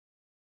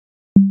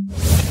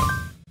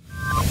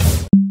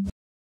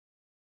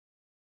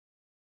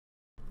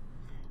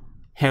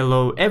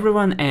Hello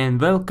everyone and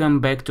welcome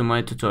back to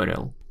my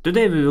tutorial.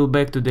 Today we will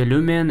back to the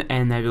Lumion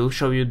and I will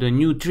show you the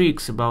new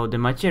tricks about the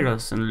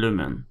materials in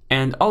Lumion.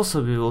 And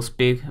also we will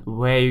speak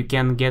where you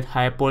can get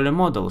high poly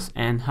models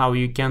and how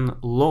you can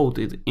load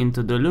it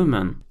into the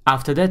Lumion.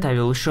 After that I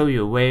will show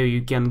you where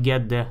you can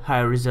get the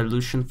high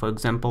resolution, for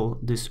example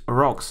these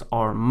rocks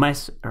or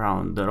mess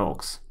around the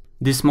rocks.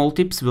 These small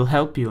tips will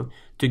help you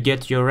to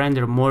get your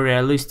render more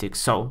realistic,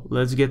 so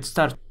let's get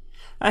started.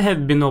 I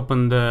have been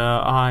opened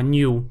a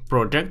new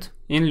project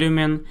in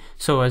Lumion,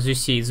 so as you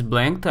see it's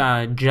blanked,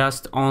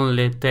 just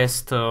only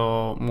test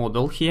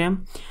model here.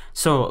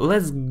 So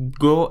let's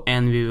go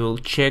and we will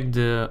change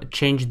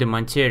the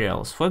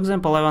materials. For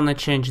example, I wanna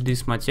change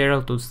this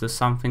material to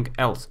something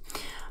else.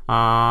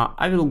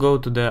 I will go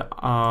to the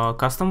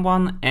custom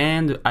one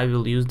and I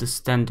will use the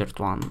standard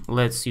one.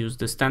 Let's use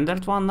the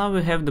standard one. Now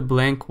we have the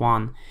blank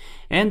one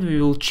and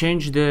we will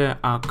change the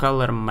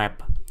color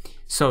map.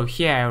 So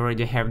here I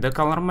already have the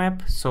color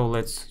map, so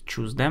let's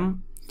choose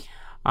them.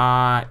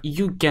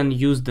 You can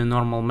use the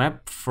normal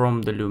map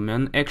from the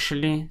Lumion.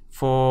 Actually,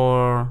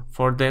 for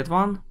that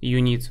one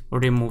you need to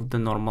remove the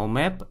normal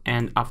map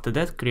and after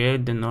that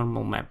create the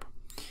normal map.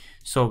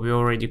 So we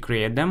already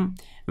create them.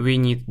 We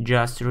need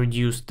just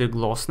reduce the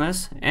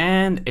glossiness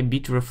and a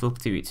bit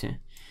reflectivity.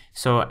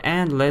 So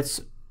and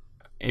let's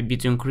a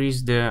bit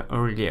increase the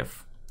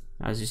relief.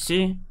 As you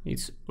see,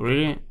 it's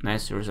really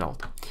nice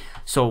result.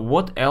 So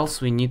what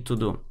else we need to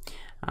do?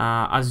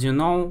 As you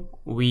know,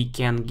 we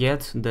can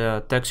get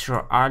the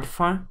texture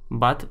alpha,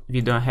 but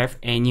we don't have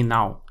any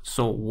now.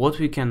 So what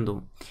we can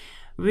do?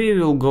 We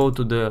will go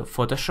to the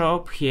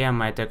Photoshop. Here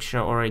my texture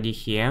already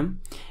here,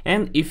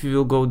 and if we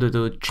will go to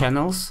the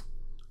channels,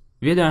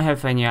 we don't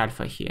have any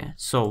alpha here,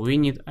 so we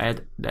need to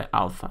add the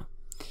alpha.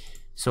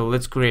 So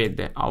let's create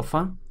the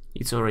alpha.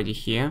 It's already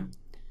here.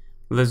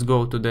 Let's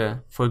go to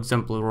the, for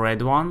example,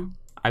 red one.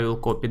 I will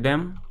copy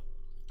them.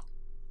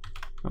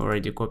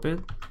 Already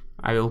copied.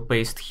 I will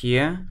paste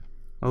here.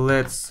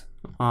 Let's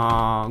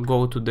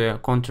go to the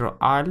Ctrl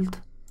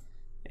Alt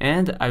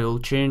and I will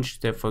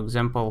change the, for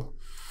example,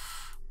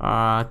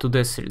 to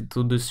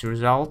this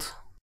result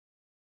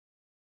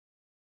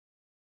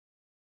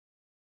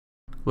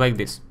like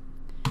this.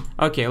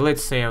 Okay,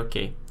 let's say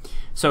okay.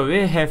 So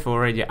we have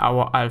already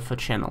our alpha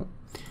channel.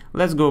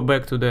 Let's go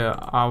back to the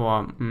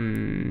our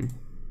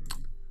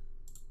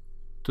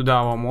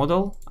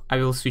model. I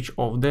will switch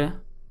off the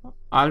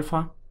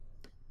alpha.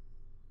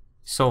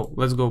 So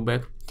let's go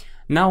back.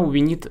 Now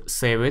we need to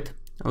save it.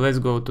 Let's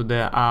go to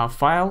the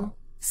file,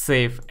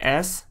 save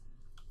as.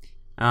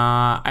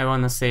 I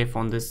wanna save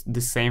on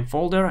the same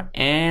folder,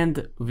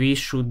 and we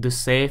should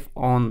save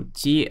on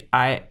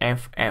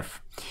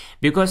TIFF,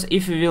 because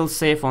if we will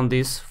save on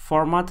this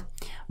format,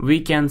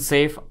 we can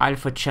save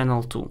alpha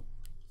channel too.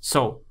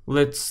 So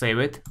let's save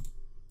it.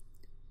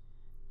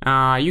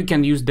 You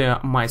can use the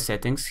my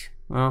settings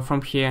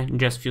from here.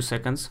 Just few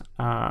seconds.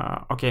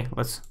 Okay,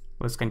 let's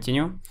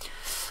continue.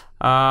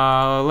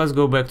 Let's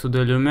go back to the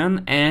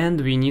Lumion and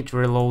we need to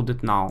reload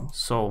it now.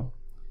 So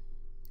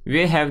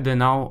we have the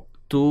now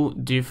two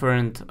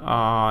different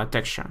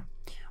texture,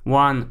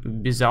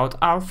 one without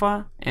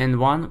alpha and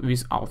one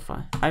with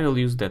alpha. I will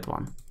use that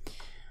one.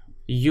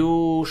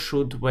 You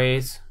should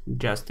wait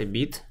just a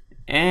bit,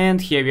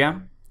 and here we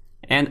are.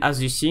 And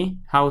as you see,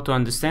 how to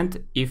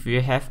understand if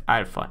we have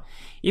alpha.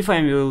 If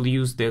I will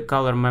use the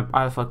color map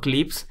alpha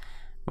clips,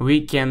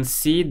 we can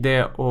see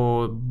the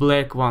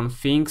black one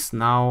things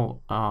now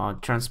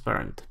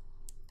transparent.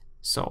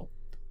 So,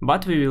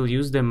 but we will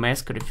use the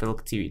mask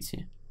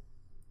reflectivity.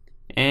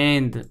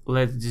 And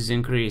let's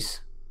disincrease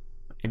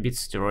a bit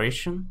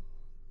saturation.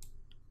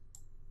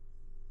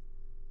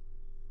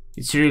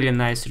 It's really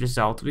nice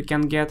result we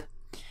can get.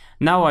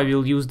 Now I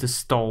will use the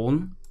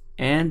stone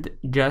and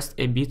just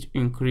a bit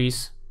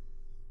increase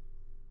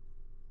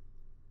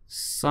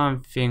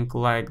something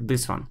like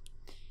this one,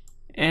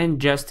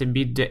 and just a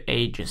bit the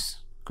edges,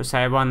 because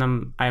I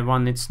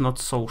want it's not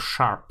so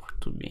sharp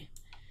to be.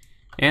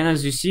 And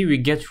as you see, we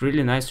get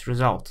really nice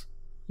result.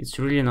 It's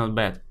really not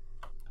bad.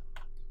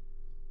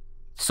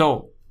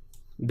 So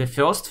the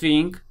first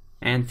thing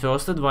and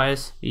first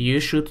advice, you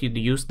should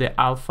use the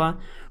alpha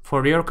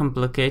for your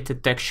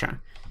complicated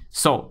texture.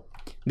 So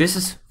this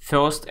is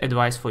first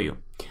advice for you.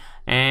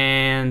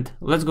 And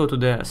let's go to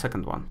the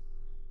second one.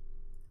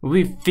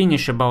 We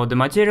finish about the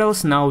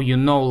materials. Now you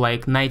know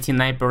like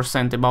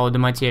 99% about the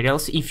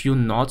materials. If you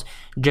not,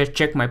 just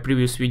check my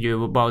previous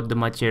video about the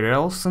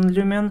materials in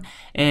Lumion.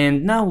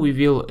 And now we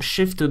will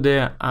shift to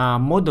the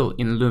model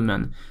in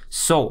Lumion.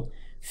 So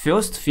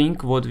first thing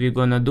what we're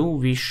gonna do,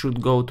 we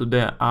should go to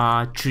the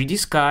 3D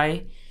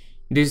Sky.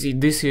 This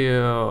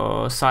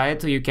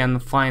site you can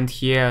find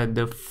here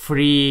the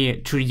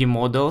free 3D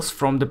models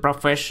from the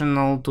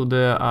professional to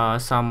the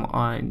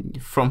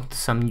from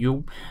some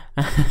new.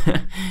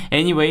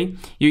 Anyway,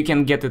 you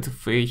can get it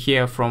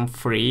here from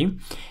free,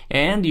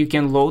 and you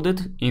can load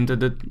it into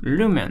the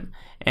Lumion,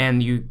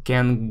 and you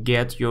can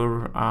get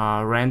your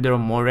render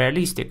more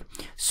realistic.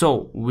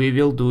 So we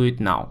will do it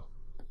now.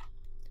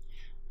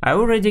 I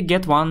already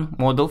get one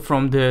model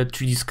from the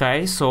 3D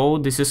Sky, so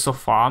this is so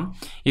far,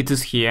 it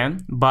is here,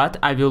 but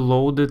I will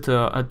load it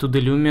to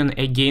the Lumion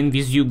again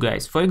with you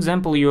guys. For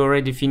example, you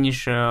already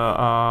finish,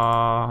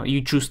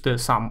 you choose the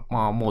some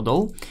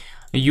model,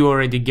 you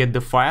already get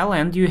the file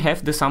and you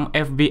have the some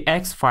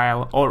FBX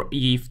file, or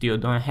if you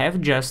don't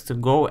have,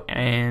 just go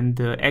and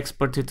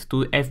export it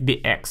to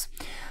FBX.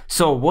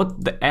 So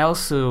what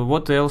else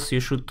you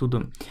should to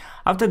do?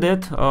 After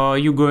that,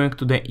 you're going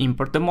to the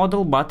import the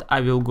model, but I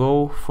will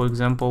go, for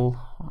example,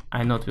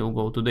 I not will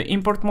go to the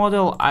import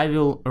model, I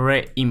will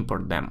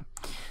re-import them.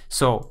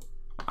 So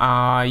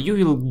you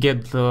will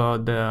get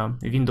the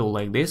window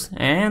like this,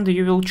 and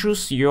you will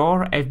choose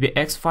your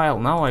FBX file.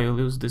 Now I will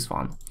use this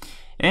one,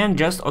 and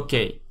just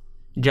okay,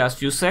 just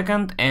few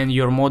seconds and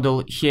your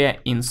model here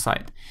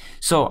inside.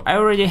 So I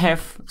already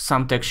have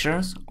some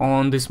textures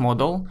on this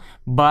model,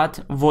 but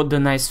what the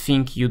nice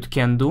thing you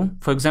can do,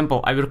 for example,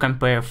 I will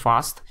compare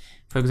fast.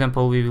 For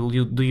example, we will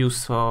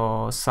use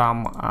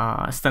some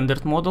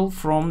standard model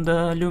from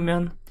the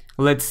Lumion.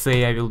 Let's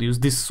say I will use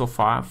this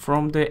sofa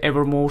from the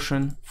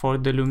Evermotion for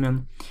the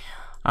Lumion.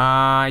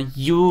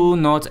 You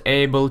not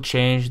able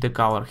change the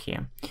color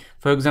here.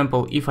 For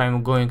example, if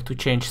I'm going to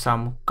change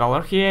some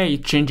color here,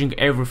 it's changing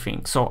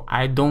everything, so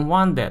I don't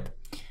want that.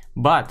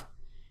 But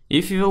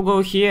if you will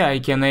go here, I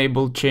can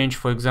able change,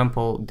 for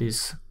example,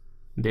 this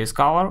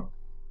color,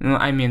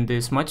 I mean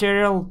this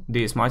material,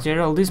 this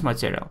material, this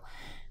material,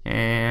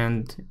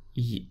 and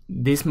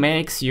this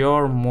makes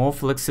your more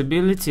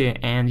flexibility,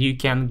 and you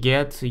can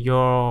get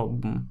your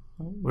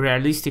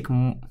realistic,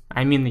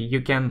 I mean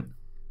you can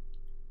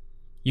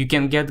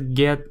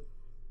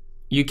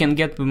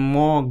get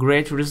more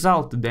great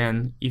result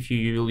than if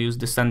you will use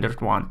the standard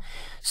one.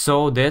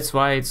 So that's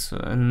why it's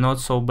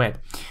not so bad.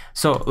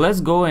 So let's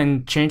go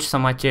and change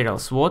some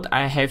materials. What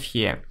I have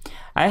here,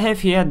 I have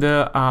here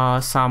the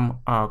some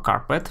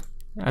carpet.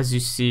 As you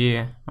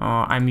see,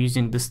 I'm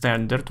using the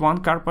standard one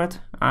carpet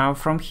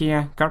from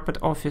here, carpet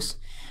office.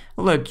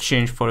 Let's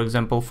change, for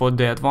example, for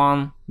that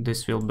one,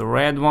 this will be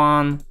red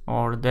one,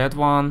 or that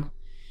one.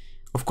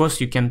 Of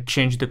course, you can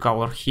change the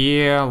color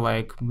here,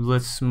 like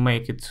let's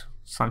make it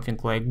something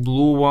like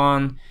blue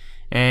one,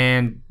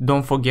 and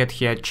don't forget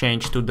here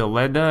change to the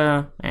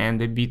leather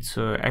and a bit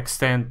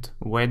extend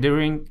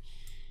weathering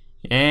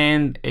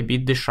and a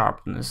bit the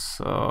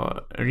sharpness,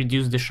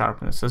 reduce the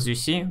sharpness. As you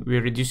see,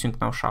 we're reducing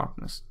now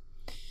sharpness.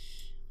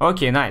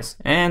 Okay, nice,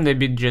 and a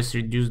bit just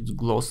reduced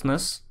gloss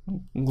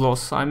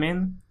I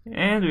mean,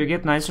 and we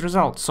get nice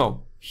results.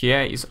 So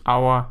here is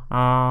our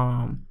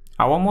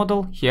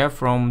model here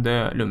from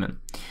the Lumion.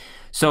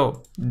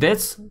 So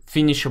that's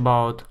finish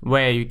about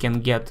where you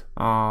can get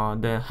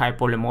the high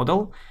poly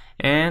model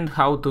and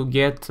how to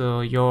get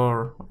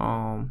your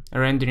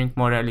rendering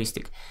more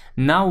realistic.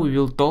 Now we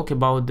will talk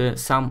about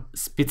some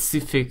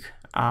specific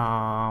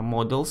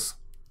models,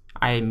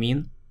 I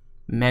mean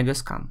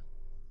MEGASCAN.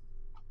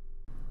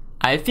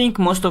 I think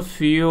most of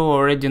you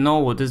already know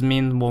what this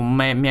means,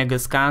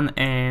 MEGASCAN,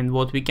 and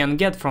what we can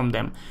get from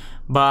them.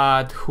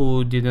 But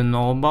who didn't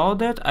know about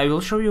that, I will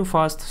show you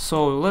fast.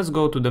 So let's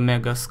go to the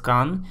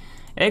MEGASCAN.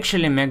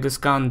 Actually,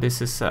 MEGASCAN, this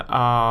is,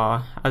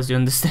 as you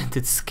understand,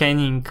 it's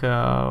scanning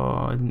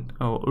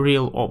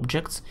real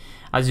objects.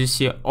 As you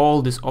see,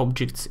 all these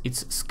objects,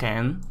 it's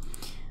scan.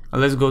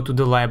 Let's go to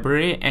the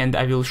library, and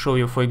I will show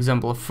you, for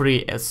example,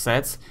 3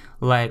 assets.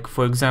 Like,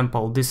 for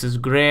example, this is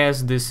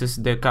grass, this is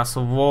the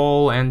castle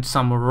wall, and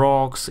some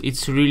rocks.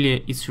 It's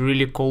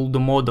really cool, the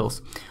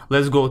models.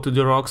 Let's go to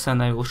the rocks,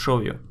 and I will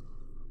show you.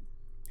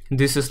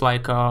 This is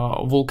like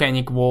a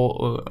volcanic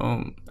wall,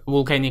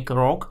 volcanic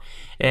rock,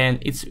 and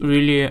it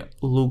really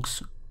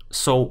looks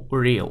so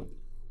real.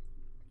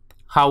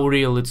 How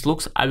real it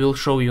looks, I will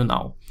show you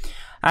now.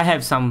 I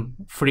have some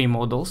free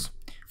models.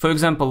 For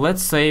example,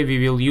 let's say we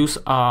will use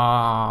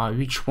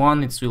which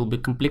one it will be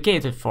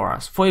complicated for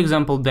us. For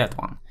example, that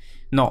one.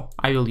 No,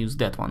 I will use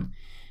that one.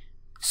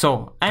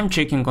 So I'm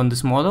checking on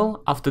this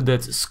model. After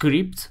that,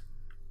 script,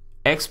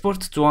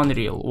 export to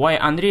Unreal. Why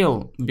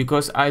Unreal?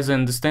 Because as I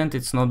understand,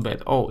 it's not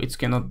bad. Oh, it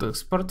cannot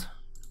export.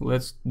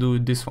 Let's do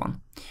this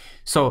one.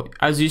 So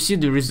as you see,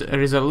 the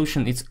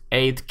resolution is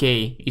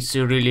 8K. It's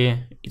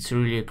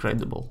really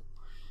incredible.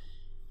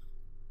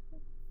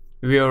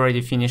 We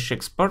already finished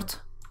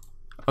export.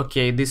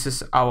 Okay, this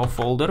is our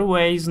folder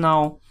ways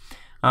now.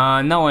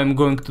 Now I'm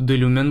going to the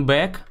Lumion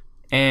back,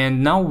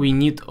 and now we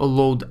need to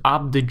load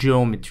up the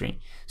geometry.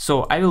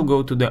 So I will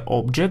go to the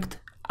object.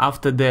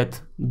 After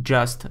that,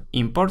 just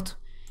import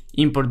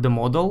the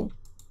model.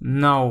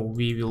 Now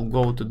we will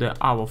go to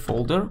our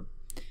folder,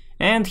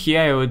 and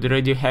here I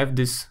already have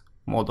this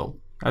model.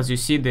 As you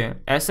see, the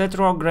asset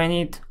rock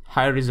granite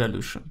high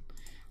resolution.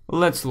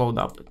 Let's load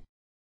up it.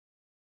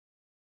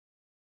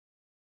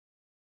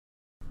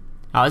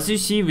 As you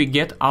see, we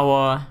get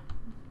our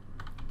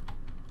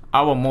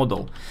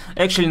model.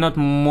 Actually, not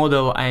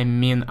model, I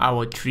mean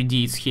our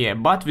 3D is here,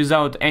 but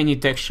without any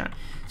texture.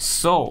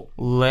 So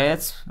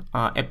let's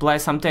apply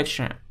some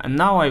texture. And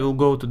now I will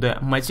go to the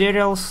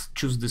materials,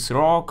 choose this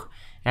rock,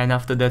 And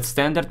after that,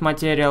 standard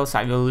materials,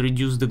 I will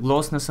reduce the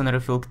glossiness and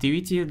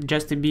reflectivity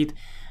just a bit.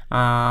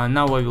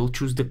 Now I will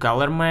choose the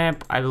color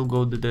map, I will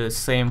go to the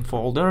same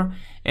folder,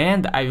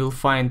 and I will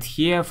find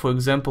here, for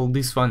example,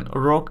 this one,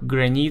 rock,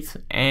 granite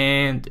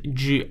and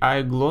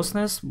GI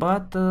glossiness,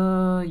 but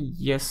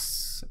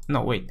yes,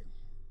 no wait,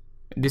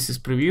 this is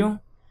preview.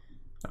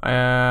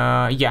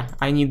 Yeah,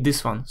 I need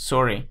this one,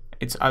 sorry,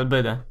 it's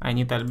albedo, I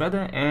need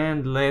albedo,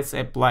 and let's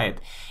apply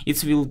it.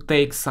 It will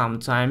take some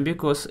time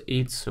because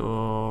it's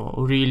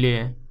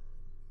really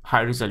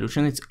high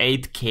resolution, it's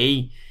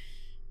 8K.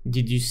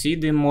 Did you see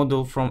the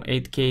model from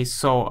 8K?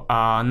 So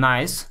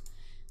nice.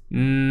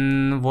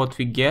 What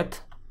we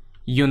get?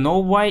 You know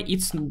why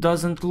it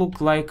doesn't look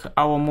like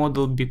our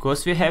model?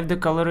 Because we have the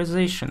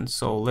colorization.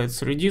 So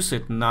let's reduce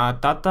it.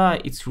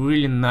 Tata, it's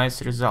really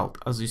nice result,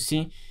 as you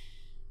see.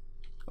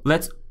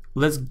 Let's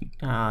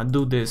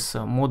do this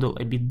model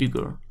a bit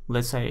bigger.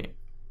 Let's say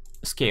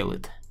scale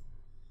it.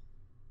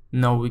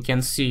 Now we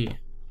can see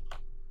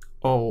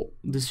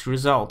this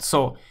result.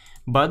 So,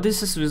 but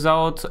this is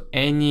without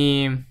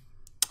any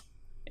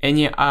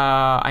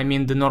I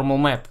mean the normal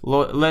map.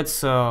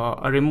 Let's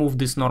remove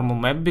this normal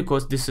map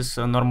because this is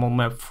a normal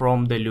map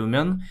from the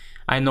Lumion.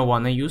 I don't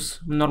wanna use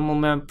normal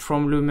map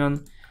from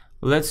Lumion.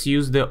 Let's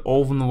use the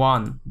oven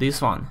one, this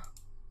one.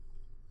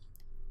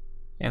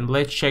 And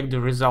let's check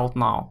the result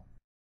now.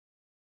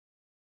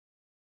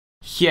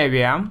 Here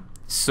we are.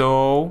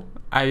 So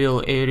I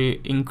will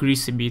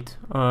increase a bit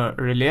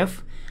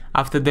relief.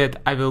 After that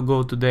I will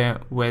go to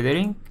the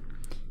weathering.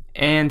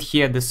 And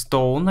here the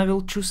stone I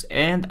will choose,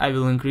 and I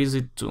will increase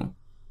it to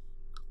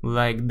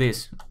like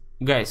this.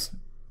 Guys,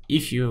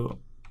 if you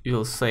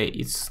will say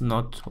it's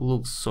not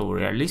looks so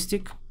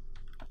realistic,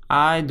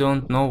 I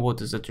don't know what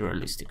is that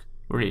realistic,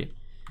 really.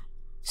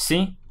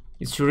 See,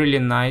 it's really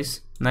nice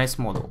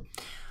model.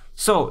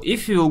 So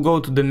if you will go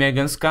to the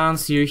MEGASCAN,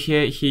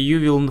 here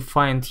you will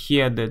find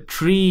here the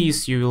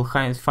trees, you will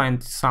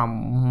find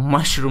some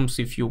mushrooms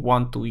if you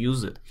want to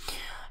use it.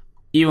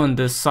 Even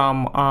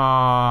some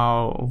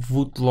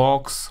wood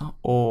logs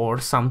or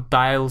some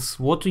tiles,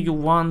 what do you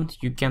want,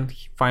 you can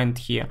find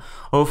here.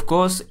 Of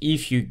course,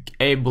 if you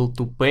able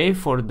to pay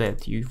for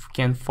that, you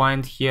can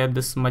find here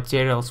this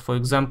materials, for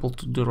example,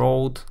 to the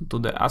road, to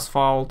the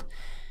asphalt,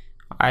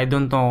 I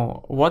don't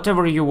know,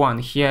 whatever you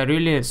want. Here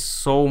really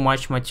so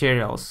much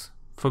materials.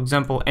 For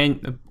example,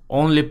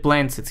 only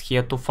plants, it's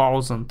here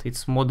 2000,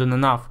 it's more than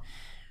enough.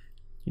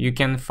 You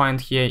can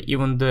find here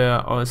even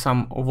the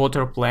some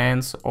water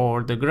plants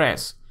or the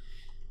grass.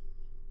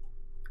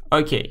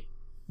 Okay,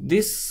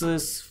 this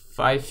is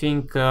I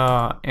think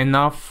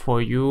enough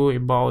for you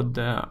about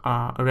the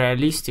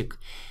realistic.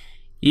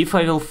 If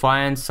I will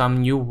find some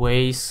new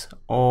ways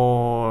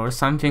or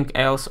something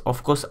else,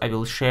 of course I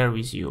will share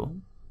with you.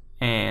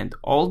 And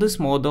all this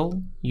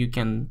model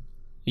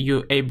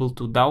you're able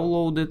to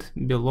download it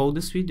below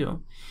this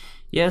video.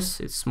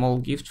 Yes, it's small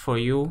gift for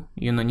you,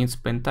 you don't need to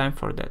spend time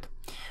for that.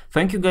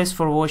 Thank you guys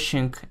for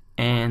watching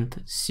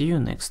and see you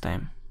next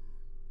time.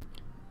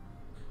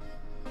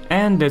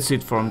 And that's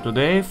it from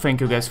today.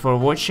 Thank you guys for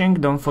watching.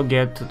 Don't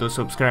forget to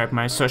subscribe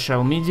my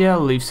social media,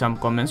 leave some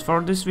comments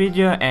for this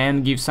video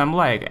and give some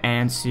like,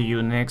 and see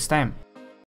you next time.